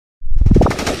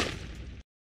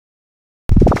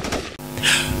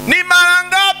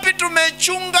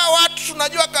anayechunga watu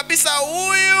tunajua kabisa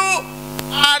huyu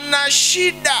ana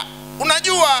shida.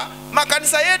 Unajua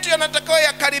makanisa yetu yanatakiwa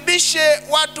yakaribishe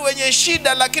watu wenye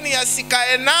shida, lakini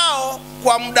yasikae nao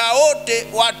kwa muda wote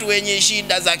watu wenye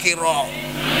shida za kiroho.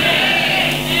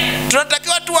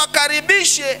 Tunatakiwa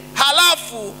tuwakaribishe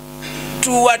halafu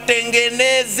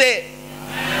tuwatengeneze.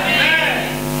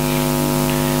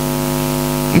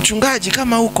 Mchungaji,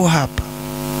 kama uko hapa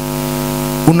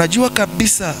unajua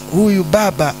kabisa huyu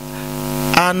baba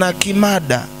ana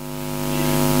kimada,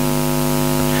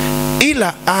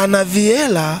 ila ana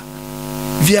viela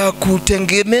vya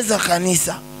kutengeneza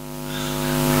kanisa,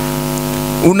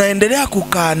 unaendelea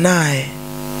kukaa naye,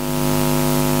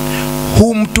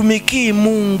 humtumikii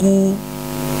Mungu.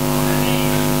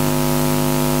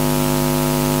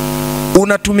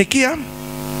 Unatumikia?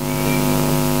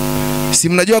 Si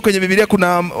mnajua kwenye Biblia kuna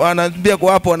wanaambia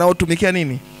kwa hapo wanaotumikia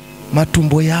nini?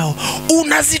 Matumbo yao.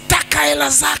 Unazitaka hela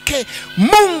zake.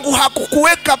 Mungu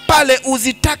hakukuweka pale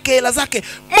uzitake hela zake.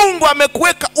 Mungu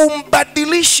amekuweka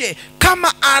umbadilishe.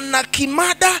 Kama ana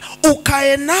kimada,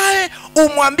 ukae naye,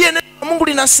 umwambie neno la Mungu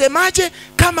linasemaje.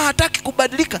 Kama hataki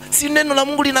kubadilika, si neno la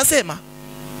Mungu linasema?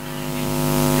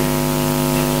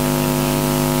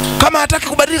 Kama hataki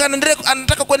kubadilika,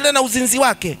 anataka kuendelea na uzinzi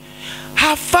wake,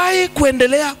 hafai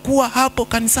kuendelea kuwa hapo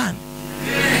kanisani.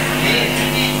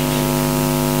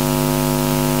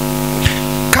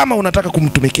 Kama unataka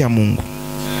kumtumikia Mungu,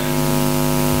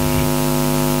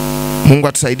 Mungu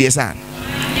atusaidie sana.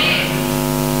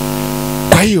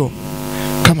 Kwa hiyo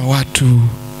kama watu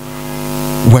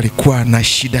walikuwa na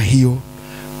shida hiyo,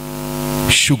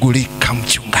 shughulika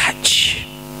mchungaji.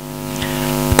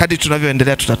 Kadri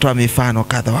tunavyoendelea tutatoa mifano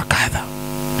kadha wa kadha.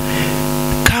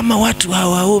 Kama watu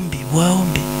hawaombi,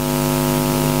 waombe.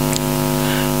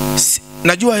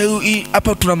 Najua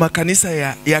hapa tuna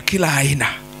makanisa ya kila aina.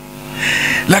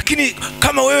 Lakini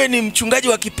kama wewe ni mchungaji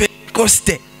wa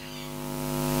Kipentekoste,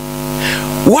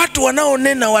 watu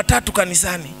wanaonena 3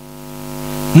 kanisani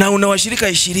na una washirika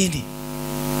 20,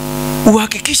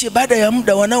 uhakikishe baada ya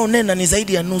muda wanaonena ni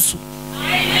zaidi ya nusu.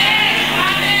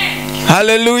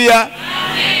 Haleluya.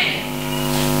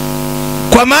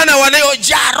 Kwa maana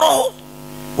wanaojaa roho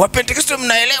wa Pentekoste,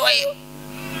 mnaelewa hiyo?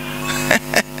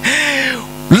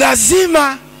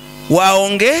 Lazima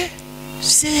waongezeke.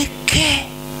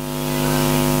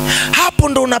 Hapo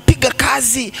ndo unapiga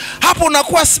kazi. Hapo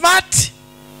unakuwa smart.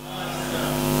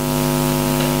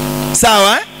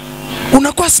 Sawa eh?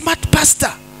 Unakuwa smart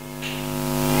pastor.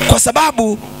 Kwa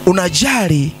sababu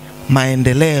unajali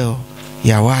maendeleo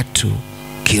ya watu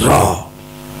kiroho.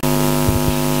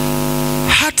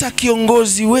 Hata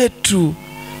kiongozi wetu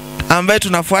ambaye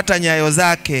tunafuata nyayo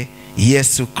zake,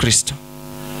 Yesu Kristo,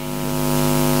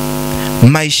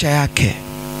 maisha yake,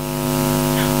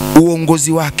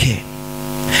 uongozi wake,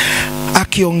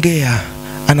 akiongea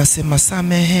anasema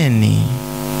sameheni,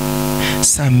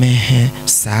 samehe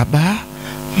 7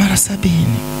 mara 70.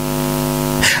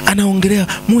 Anaongelea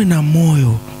muwe na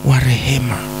moyo wa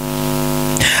rehema.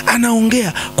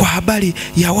 Anaongea kwa habari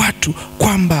ya watu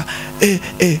kwamba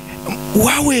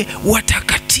wawe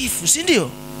watakatifu, si ndio?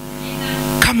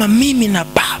 Kama mimi na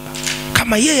Baba,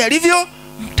 kama yeye alivyo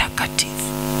mtakatifu.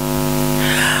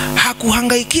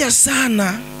 Hakuhangaikia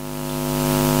sana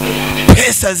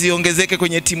pesa ziongezeke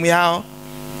kwenye timu yao,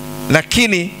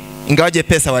 lakini ingawaje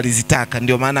pesa walizitaka,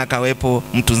 ndio maana akawepo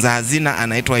mtunza hazina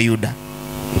anaitwa Yuda.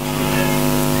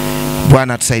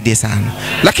 Bwana tusaidie sana.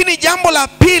 Lakini jambo la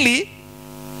pili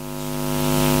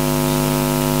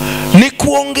ni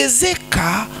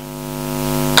kuongezeka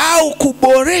au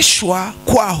kuboreshwa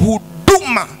kwa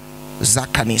huduma za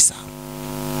kanisa.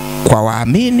 Kwa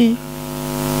waamini,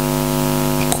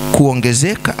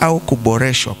 kuongezeka au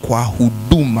kuboreshwa kwa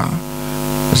huduma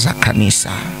za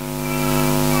kanisa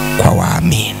kwa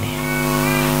waamini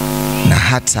na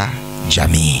hata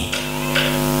jamii,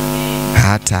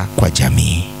 hata kwa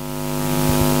jamii.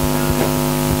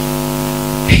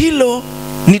 Hilo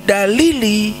ni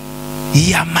dalili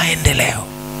ya maendeleo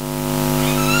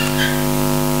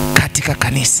katika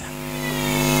kanisa.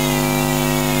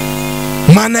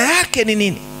 Maana yake ni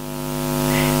nini?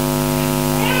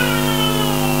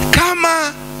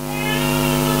 Kama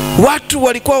watu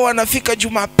walikuwa wanafika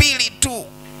Jumapili tu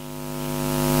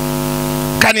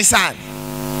kanisani,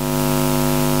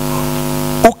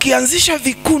 ukianzisha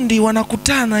vikundi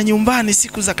wanakutana nyumbani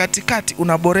siku za katikati,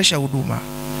 unaboresha huduma.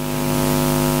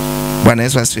 Bwana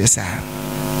Yesu asifiwe sana.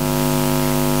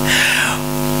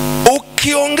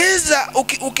 Ukiongeza,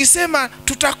 ukisema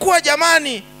tutakuwa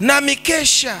jamani na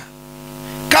mikesha,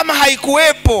 kama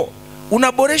haikuwepo,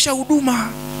 unaboresha huduma.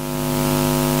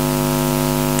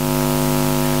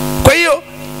 Kwa hiyo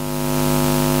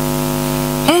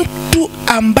mtu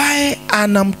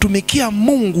anamtumikia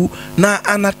Mungu na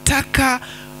anataka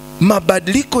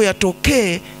mabadiliko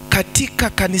yatokee katika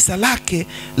kanisa lake,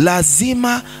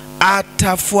 lazima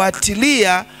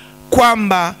atafuatilia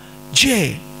kwamba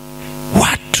je,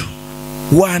 watu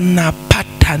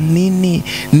wanapata nini,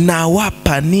 na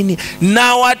wapa nini,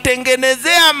 na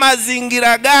watengenezea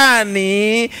mazingira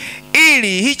gani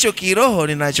ili hicho kiroho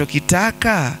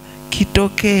ninachokitaka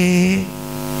kitokee.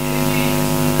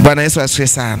 Bwana Yesu asifiwe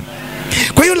sana.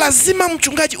 Kwa hiyo lazima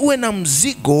mchungaji uwe na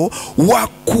mzigo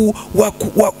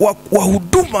wa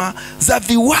huduma za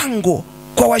viwango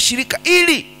kwa washirika,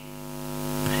 ili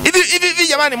hivi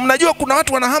jamani, mnajua kuna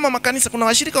watu wanahama makanisa, kuna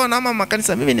washirika wanahama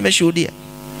makanisa. Mimi nimeshuhudia,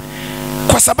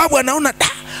 kwa sababu anaona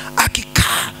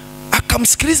akikaa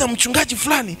akamsikiliza mchungaji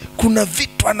fulani, kuna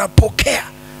vitu anapokea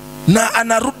na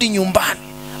anarudi nyumbani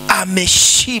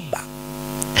ameshiba,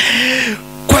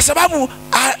 kwa sababu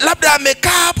labda amekaa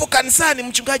hapo kanisani,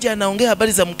 mchungaji anaongea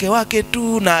habari za mke wake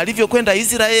tu na alivyokwenda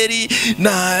Israeli,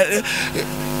 na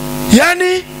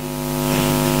yani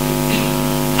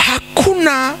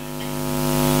hakuna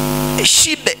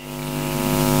shibe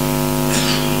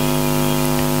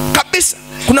kabisa.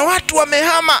 Kuna watu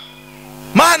wamehama,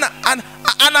 maana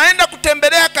anaenda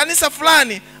kutembelea kanisa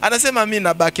fulani, anasema mimi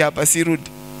nabaki hapa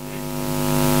sirudi.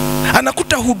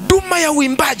 Anakuta huduma ya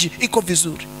uimbaji iko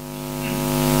vizuri,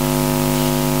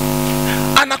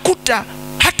 anakuta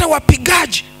hata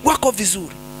wapigaji wako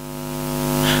vizuri,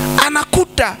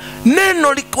 anakuta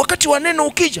neno wakati wa neno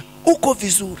ukija uko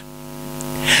vizuri.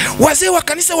 Wazee wa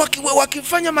kanisa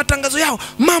wakifanya matangazo yao,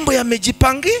 mambo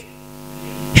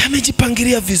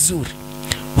yamejipangilia vizuri.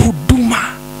 Huduma,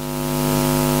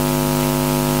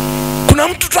 kuna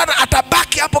mtu tu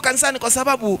atabaki hapo kanisani kwa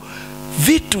sababu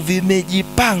vitu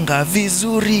vimejipanga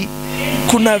vizuri.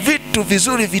 Kuna vitu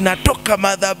vizuri vinatoka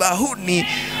madhabahuni,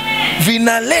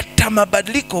 vinaleta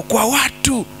mabadiliko kwa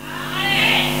watu.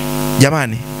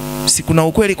 Jamani, si kuna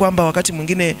ukweli kwamba wakati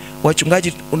mwingine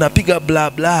wachungaji unapiga bla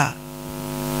bla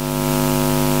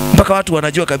mpaka watu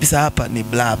wanajua kabisa hapa ni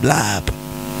bla bla hapa.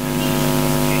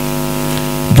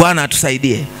 Bwana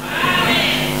atusaidie.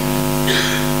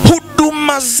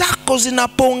 Huduma zako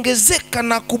zinapoongezeka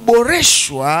na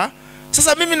kuboreshwa,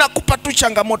 sasa mimi nakupa tu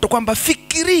changamoto kwamba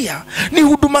fikiria ni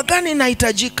huduma gani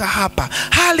inahitajika hapa.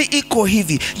 Hali iko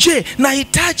hivi, je,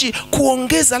 nahitaji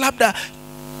kuongeza labda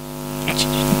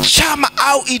chama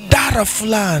au idara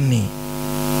fulani,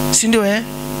 si ndio?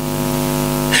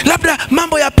 Labda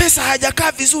mambo ya pesa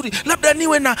hayajakaa vizuri, labda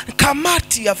niwe na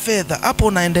kamati ya fedha. Hapo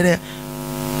unaendelea,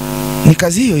 ni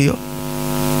kazi hiyo hiyo.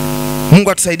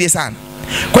 Mungu atusaidie sana.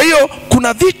 Kwa hiyo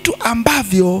kuna vitu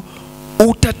ambavyo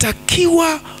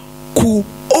utatakiwa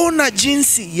kuona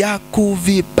jinsi ya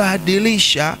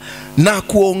kuvibadilisha na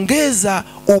kuongeza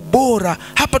ubora.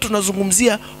 Hapa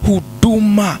tunazungumzia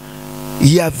huduma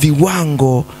ya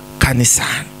viwango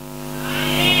kanisani.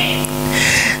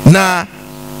 Na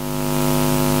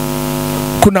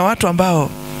kuna watu ambao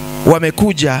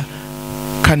wamekuja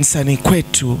kanisani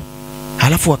kwetu,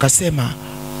 halafu wakasema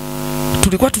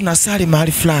tulikuwa tunasali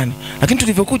mahali fulani, lakini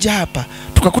tulivyokuja hapa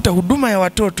tukakuta huduma ya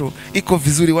watoto iko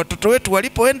vizuri. Watoto wetu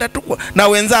walipoenda tu na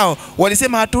wenzao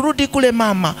walisema haturudi kule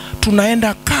mama,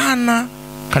 tunaenda Kana.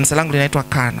 Kanisa langu linaitwa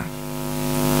Kana.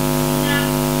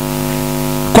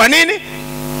 Kwa nini?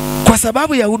 Kwa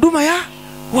sababu ya huduma ya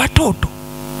watoto.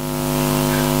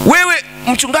 Wewe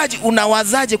mchungaji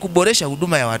unawazaje kuboresha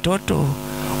huduma ya watoto?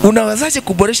 Unawezaje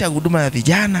kuboresha huduma ya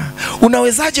vijana?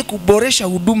 Unawezaje kuboresha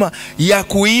huduma ya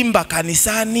kuimba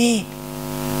kanisani?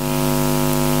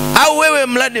 Au wewe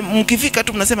mladi mkifika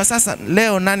tu mnasema sasa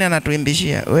leo nani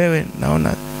anatuimbishia? Wewe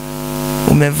naona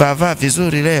umevaa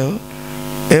vizuri leo,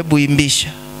 hebu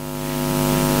imbisha.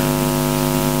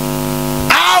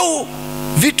 Au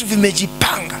vitu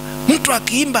vimejipanga, mtu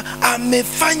akiimba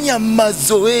amefanya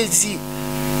mazoezi.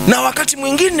 Na wakati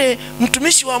mwingine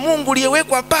mtumishi wa Mungu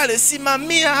aliyewekwa pale,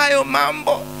 simamia hayo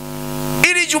mambo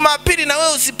ili Jumapili na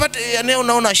wewe usipate eneo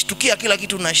unaona ashtukia kila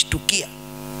kitu unashtukia.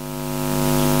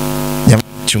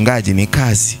 Mchungaji ni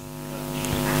kazi,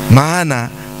 maana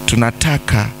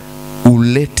tunataka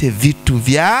ulete vitu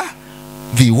vya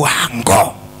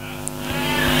viwango,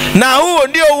 na huo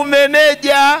ndio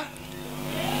umeneja.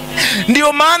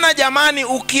 Ndio maana jamani,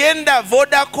 ukienda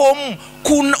Vodacom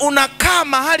unakaa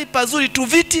mahali pazuri,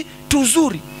 tuviti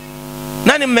tuzuri.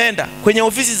 Nani mmeenda kwenye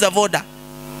ofisi za Voda?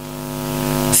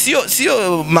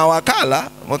 Sio mawakala,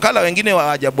 wakala wengine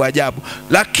wa ajabu ajabu,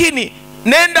 lakini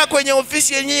nenda kwenye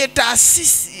ofisi yenyewe,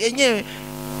 taasisi yenyewe,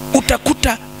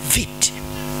 utakuta viti,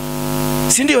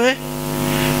 si ndio?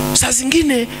 Saa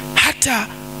zingine hata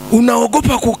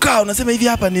unaogopa kukaa, unasema hivi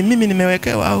hapa ni mimi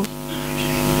nimewekewa au?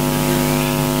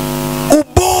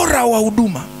 Ubora wa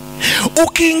huduma.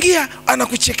 Ukiingia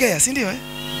anakuchekea, si ndio?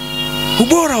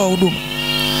 Ubora wa huduma.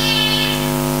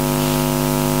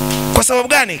 Kwa sababu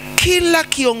gani? Kila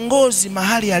kiongozi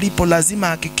mahali alipo lazima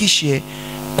hakikishe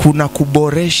kuna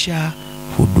kuboresha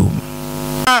huduma.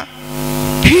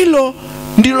 Hilo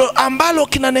ndilo ambalo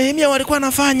kina Nehemia walikuwa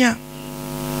nafanya.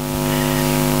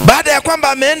 Baada ya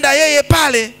kwamba ameenda yeye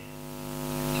pale,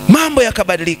 mambo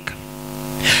yakabadilika.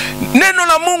 Neno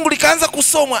la Mungu likaanza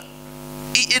kusomwa,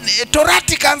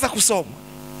 Torati ikaanza kusomwa.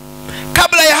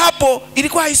 Kabla ya hapo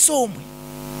ilikuwa haisomwi,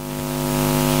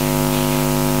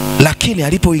 lakini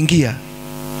alipoingia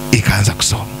ikaanza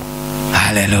kusomwa.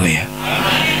 Haleluya.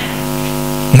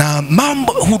 Na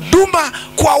mambo, huduma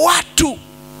kwa watu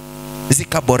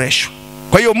zikaboreshwa.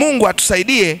 Kwa hiyo Mungu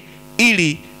atusaidie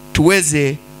ili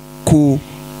tuweze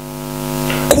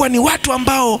kuwa ni watu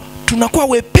ambao tunakuwa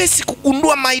wepesi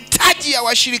kugundua mahitaji ya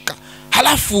washirika,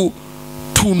 halafu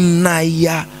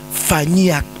tunayafanyia,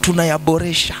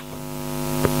 tunayaboresha.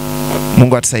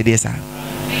 Mungu atusaidie sana.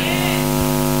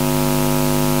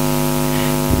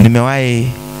 Nimewahi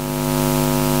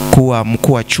kuwa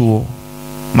mkuu wa chuo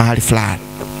mahali fulani.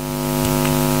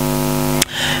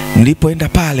 Nilipoenda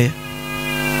pale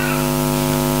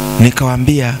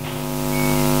nikawaambia,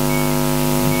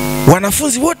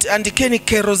 wanafunzi wote andikeni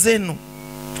kero zenu,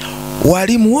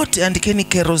 walimu wote andikeni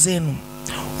kero zenu,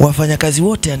 wafanyakazi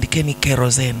wote andikeni kero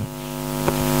zenu.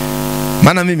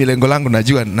 Maana mimi lengo langu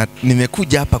najua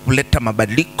nimekuja hapa kuleta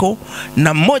mabadiliko,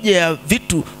 na moja ya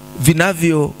vitu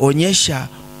vinavyoonyesha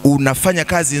unafanya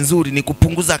kazi nzuri ni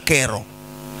kupunguza kero.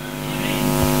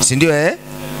 Si ndio?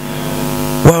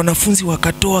 Wanafunzi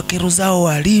wakatoa kero zao,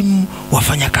 walimu,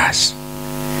 wafanyakazi.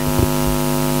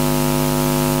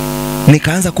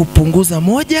 Nikaanza kupunguza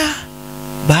moja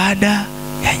baada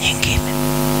ya nyingine.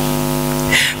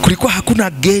 Kulikuwa hakuna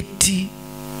geti.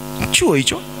 Chuo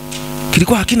hicho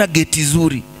kilikuwa hakina geti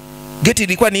zuri. Geti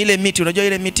ilikuwa ni ile miti, unajua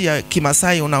ile miti ya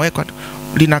Kimasai unaweka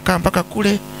linakaa mpaka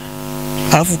kule,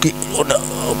 alafu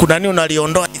kuna nini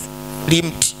unaliondoa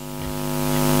limti.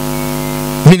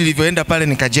 Mimi nilivyoenda pale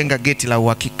nikajenga geti la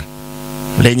uhakika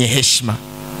lenye heshima.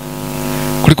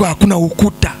 Kulikuwa hakuna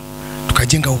ukuta,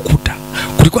 tukajenga ukuta.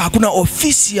 Kulikuwa hakuna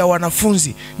ofisi ya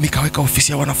wanafunzi, nikaweka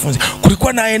ofisi ya wanafunzi.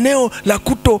 Kulikuwa na eneo la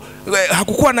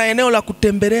hakukuwa na eneo la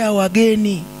kutembelea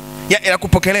wageni, ya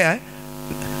kupokelea,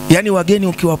 yani wageni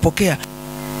ukiwapokea.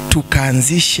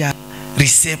 Tukaanzisha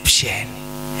reception,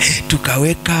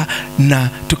 tukaweka na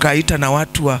tukaita na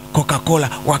watu wa Coca-Cola,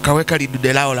 wakaweka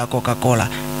lidude lao la Coca-Cola,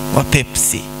 wa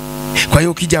Pepsi. Kwa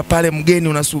hiyo ukija pale mgeni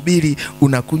unasubiri,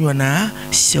 unakunywa na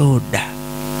soda.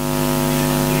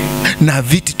 Na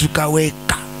viti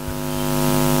tukaweka.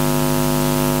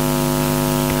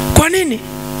 Kwa nini?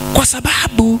 Kwa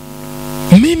sababu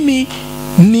mimi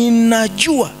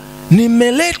ninajua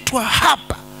nimeletwa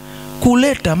hapa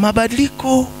kuleta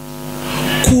mabadiliko,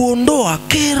 kuondoa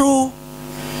kero.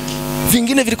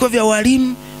 Vingine vilikuwa vya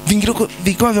walimu, vingine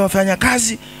vilikuwa vya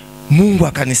wafanyakazi. Mungu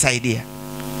akanisaidia,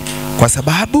 kwa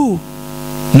sababu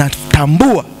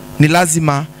natambua ni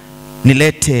lazima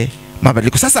nilete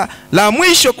mabadiliko. Sasa la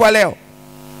mwisho kwa leo,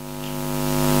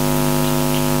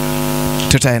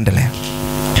 tutaendelea.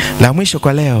 La mwisho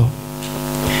kwa leo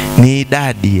ni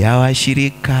idadi ya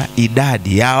washirika,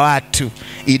 idadi ya watu,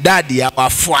 idadi ya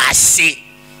wafuasi.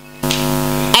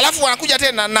 Alafu wanakuja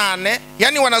tena 8,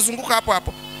 yani wanazunguka hapo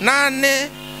hapo. 8,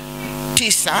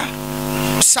 9,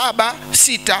 7,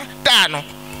 6, 5,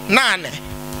 8,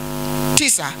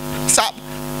 9, 7.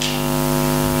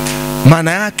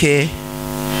 Maana yake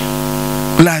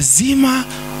lazima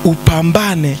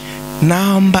upambane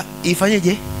namba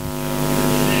ifanyeje?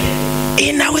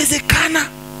 Inawezekana.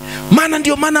 Maana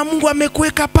ndio maana Mungu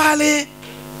amekuweka pale.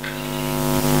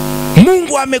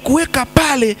 Mungu amekuweka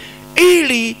pale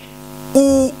ili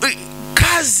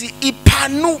kazi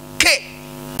ipanuke.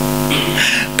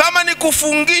 Kama ni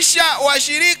kufungisha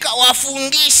washirika,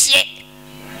 wafungishe.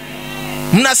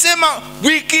 Mnasema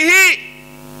wiki hii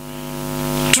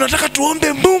tunataka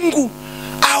tuombe Mungu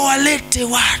awalete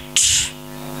watu.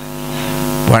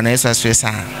 Bwana Yesu asifiwe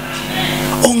sana.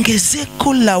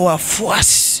 Ongezeko la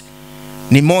wafuasi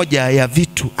ni moja ya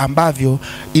vitu ambavyo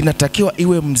inatakiwa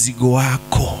iwe mzigo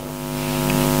wako.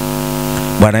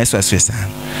 Bwana Yesu asifiwe sana.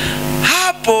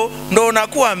 Hapo ndo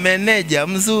unakuwa meneja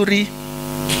mzuri.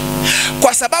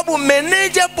 Kwa sababu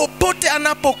meneja popote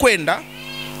anapokwenda,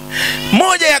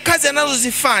 moja ya kazi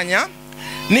anazozifanya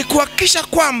ni kuhakikisha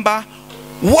kwamba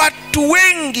watu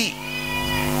wengi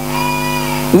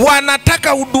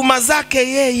wanataka huduma zake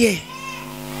yeye.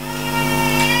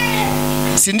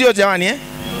 Si ndio jamani?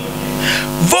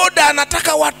 Voda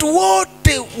anataka watu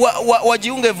wote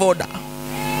wajiunge Voda.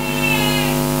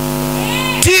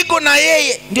 Tigo na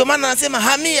yeye, ndio maana anasema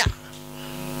hamia.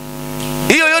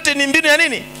 Hiyo yote ni mbinu ya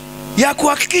nini? Ya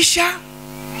kuhakikisha.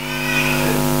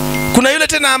 Kuna yule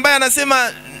tena ambaye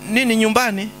anasema nini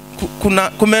nyumbani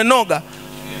kumenoga.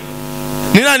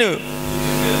 Ni nani huyo?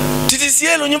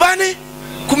 TTCL nyumbani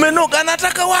kumenoga,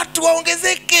 anataka watu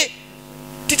waongezeke.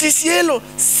 TTCL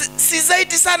si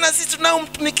zaidi sana sisi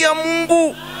tunaomtumikia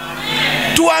Mungu.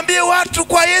 Tuambie watu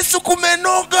kwa Yesu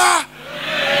kumenoga.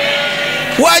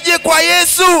 Waje kwa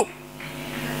Yesu.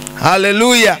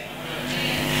 Haleluya.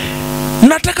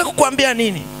 Nataka kukuambia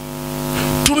nini?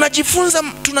 Tunajifunza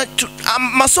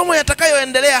masomo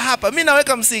yatakayoendelea hapa. Mimi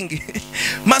naweka msingi.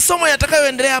 Masomo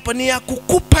yatakayoendelea hapa ni ya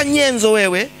kukupa nyenzo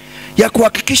wewe ya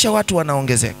kuhakikisha watu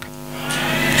wanaongezeka.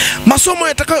 Masomo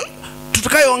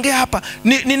tutakayoongea hapa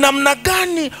ni namna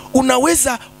gani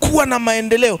unaweza kuwa na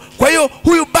maendeleo. Kwa hiyo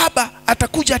huyu baba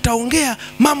atakuja ataongea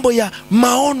mambo ya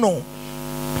maono.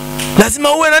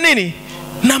 Lazima uwe na nini?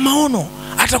 Na maono.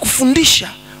 Atakufundisha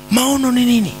maono ni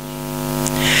nini.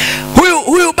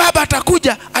 Huyu baba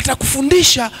atakuja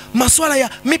atakufundisha masuala ya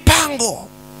mipango.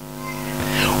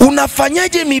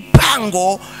 Unafanyaje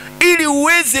mipango ili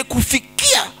uweze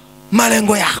kufikia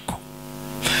malengo yako.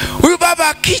 Huyu baba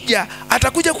akija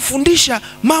atakuja kufundisha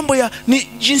mambo ya ni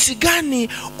jinsi gani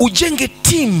ujenge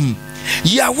timu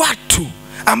ya watu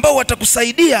ambao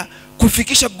watakusaidia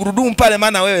kufikisha gurudumu pale,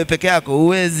 maana wewe peke yako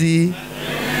huwezi.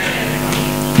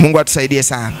 Mungu atusaidie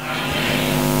sana.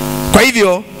 Kwa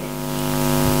hivyo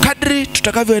kadri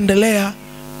tutakavyoendelea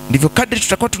ndivyo kadri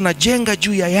tutakuwa tunajenga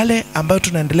juu ya yale ambayo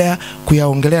tunaendelea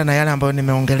kuyaongelea na yale ambayo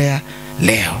nimeongelea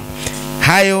leo.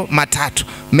 Hayo matatu.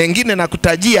 Mengine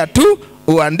nakutajia tu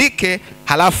uandike,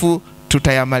 halafu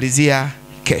tutayamalizia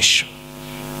kesho.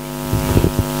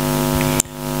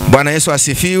 Bwana Yesu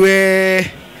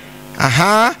asifiwe.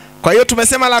 Kwa hiyo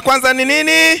tumesema la kwanza ni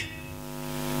nini?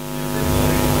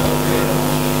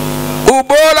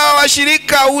 Ubora wa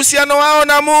washirika, uhusiano wao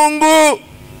na Mungu.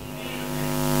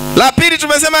 La pili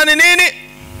tumesema ni nini?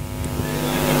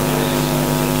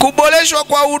 Kuboreshwa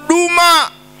kwa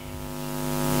huduma.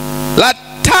 La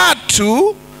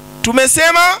tatu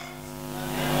tumesema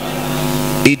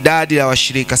idadi ya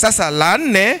washirika. Sasa la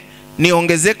nne ni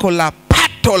ongezeko la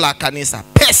pato la kanisa,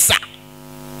 pesa.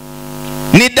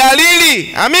 Ni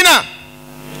dalili, amina,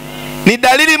 ni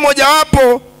dalili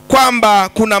mojawapo kwamba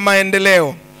kuna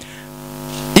maendeleo.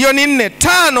 Hiyo ni nne.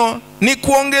 Tano ni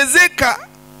kuongezeka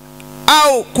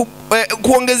au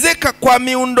kuongezeka kwa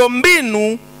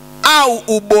miundombinu au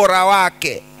ubora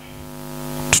wake.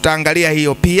 Tutaangalia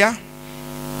hiyo pia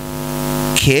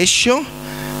kesho.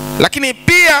 Lakini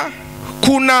pia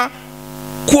kuna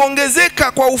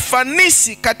kuongezeka kwa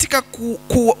ufanisi katika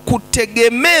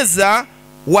kutegemeza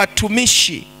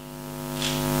watumishi.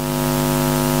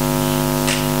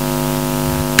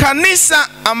 Kanisa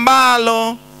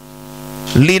ambalo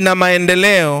lina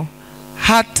maendeleo,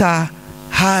 hata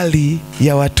hali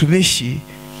ya watumishi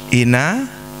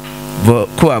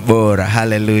kuwa bora.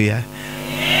 Haleluya.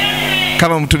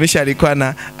 Kama mtumishi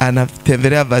alikuwa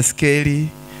anatembelea baskeli,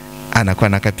 anakuwa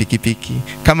na pikipiki.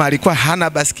 Kama alikuwa hana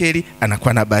baskeli,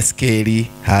 anakuwa na baskeli.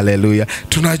 Haleluya.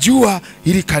 Tunajua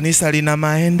ili kanisa lina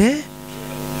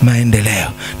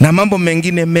maendeleo na mambo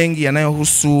mengine mengi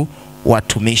yanayohusu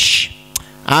watumishi.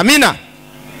 Amina.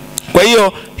 Kwa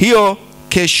hiyo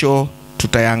kesho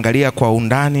tutayangalia kwa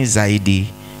undani zaidi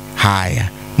haya.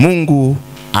 Mungu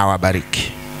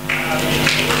awabariki.